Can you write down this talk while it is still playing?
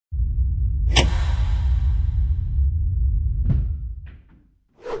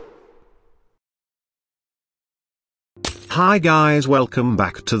Hi guys, welcome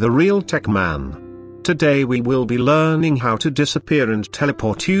back to The Real Tech Man. Today we will be learning how to disappear and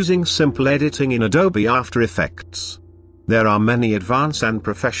teleport using simple editing in Adobe After Effects. There are many advanced and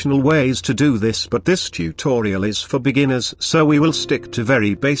professional ways to do this, but this tutorial is for beginners, so we will stick to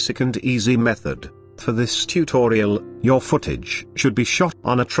very basic and easy method. For this tutorial, your footage should be shot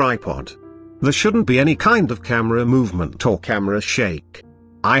on a tripod. There shouldn't be any kind of camera movement or camera shake.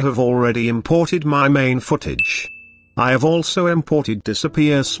 I have already imported my main footage. I have also imported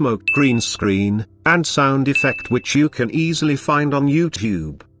disappear smoke green screen, and sound effect which you can easily find on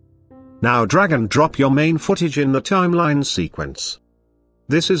YouTube. Now drag and drop your main footage in the timeline sequence.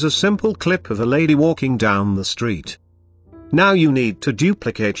 This is a simple clip of a lady walking down the street. Now you need to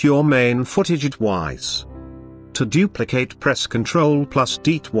duplicate your main footage twice. To duplicate, press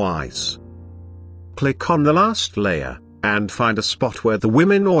Ctrl+D twice. Click on the last layer, and find a spot where the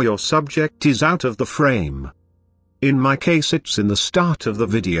woman or your subject is out of the frame. In my case it's in the start of the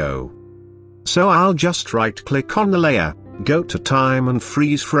video. So I'll just right-click on the layer, go to Time and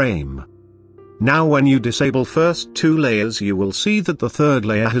Freeze Frame. Now when you disable first two layers you will see that the third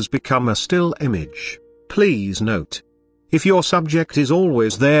layer has become a still image. Please note, if your subject is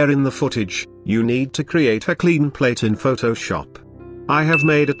always there in the footage, you need to create a clean plate in Photoshop. I have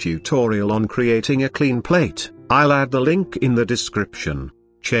made a tutorial on creating a clean plate, I'll add the link in the description.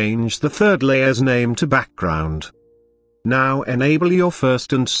 Change the third layer's name to background. Now enable your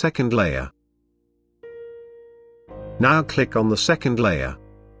first and second layer. Now click on the second layer.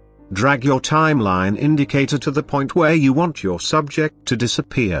 Drag your timeline indicator to the point where you want your subject to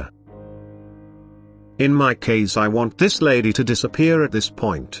disappear. In my case I want this lady to disappear at this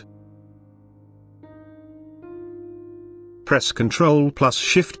point. Press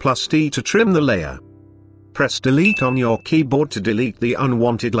Ctrl+Shift+D to trim the layer. Press Delete on your keyboard to delete the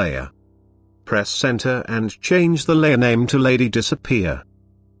unwanted layer. Press Enter and change the layer name to Lady Disappear.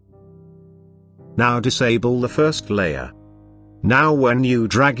 Now disable the first layer. Now when you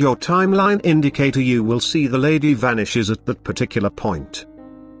drag your timeline indicator you will see the lady vanishes at that particular point.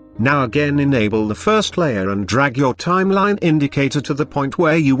 Now again enable the first layer and drag your timeline indicator to the point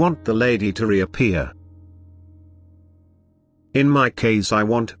where you want the lady to reappear. In my case I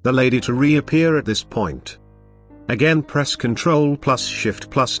want the lady to reappear at this point. Again press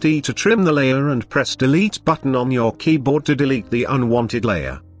Ctrl+Shift+D to trim the layer and press Delete button on your keyboard to delete the unwanted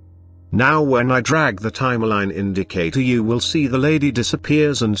layer. Now when I drag the timeline indicator you will see the lady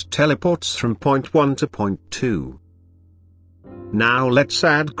disappears and teleports from point 1 to point 2. Now let's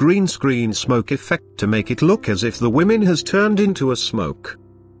add green screen smoke effect to make it look as if the woman has turned into a smoke.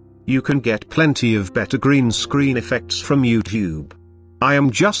 You can get plenty of better green screen effects from YouTube. I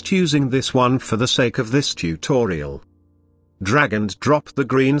am just using this one for the sake of this tutorial. Drag and drop the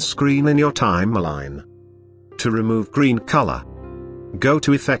green screen in your timeline. To remove green color, go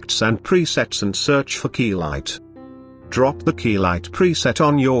to Effects and Presets and search for Key Light. Drop the Key Light preset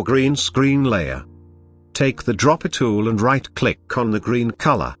on your green screen layer. Take the dropper tool and right-click on the green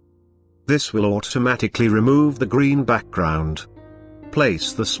color. This will automatically remove the green background.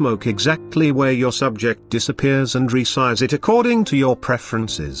 Place the smoke exactly where your subject disappears and resize it according to your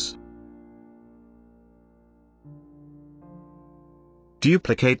preferences.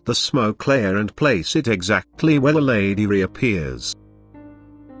 Duplicate the smoke layer and place it exactly where the lady reappears.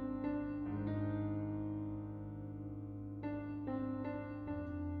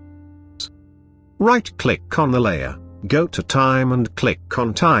 Right-click on the layer, go to Time and click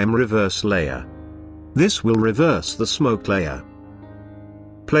on Time Reverse Layer. This will reverse the smoke layer.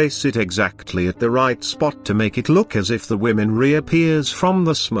 Place it exactly at the right spot to make it look as if the woman reappears from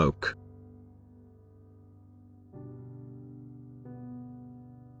the smoke.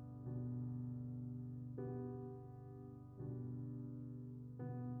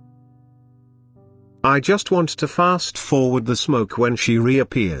 I just want to fast forward the smoke when she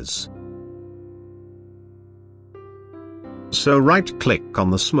reappears. So right-click on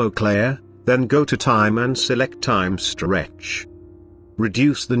the smoke layer, then go to Time and select Time Stretch.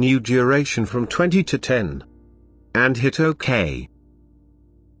 Reduce the new duration from 20 to 10. And hit OK.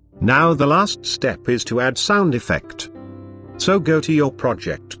 Now the last step is to add sound effect. So go to your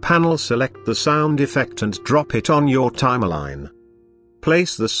project panel, select the sound effect and drop it on your timeline.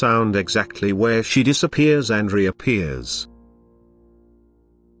 Place the sound exactly where she disappears and reappears.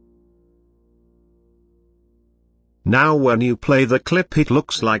 Now when you play the clip it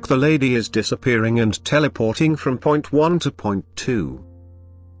looks like the lady is disappearing and teleporting from point 1 to point 2.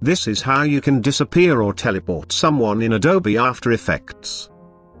 This is how you can disappear or teleport someone in Adobe After Effects.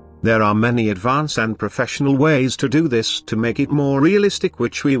 There are many advanced and professional ways to do this to make it more realistic,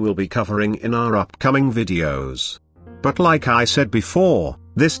 which we will be covering in our upcoming videos. But like I said before,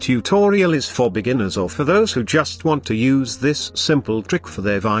 this tutorial is for beginners or for those who just want to use this simple trick for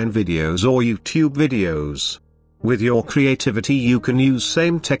their Vine videos or YouTube videos. With your creativity you can use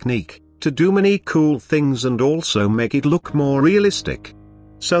same technique to do many cool things and also make it look more realistic.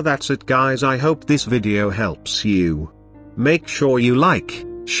 So that's it guys, I hope this video helps you. Make sure you like,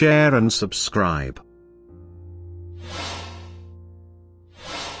 share and subscribe.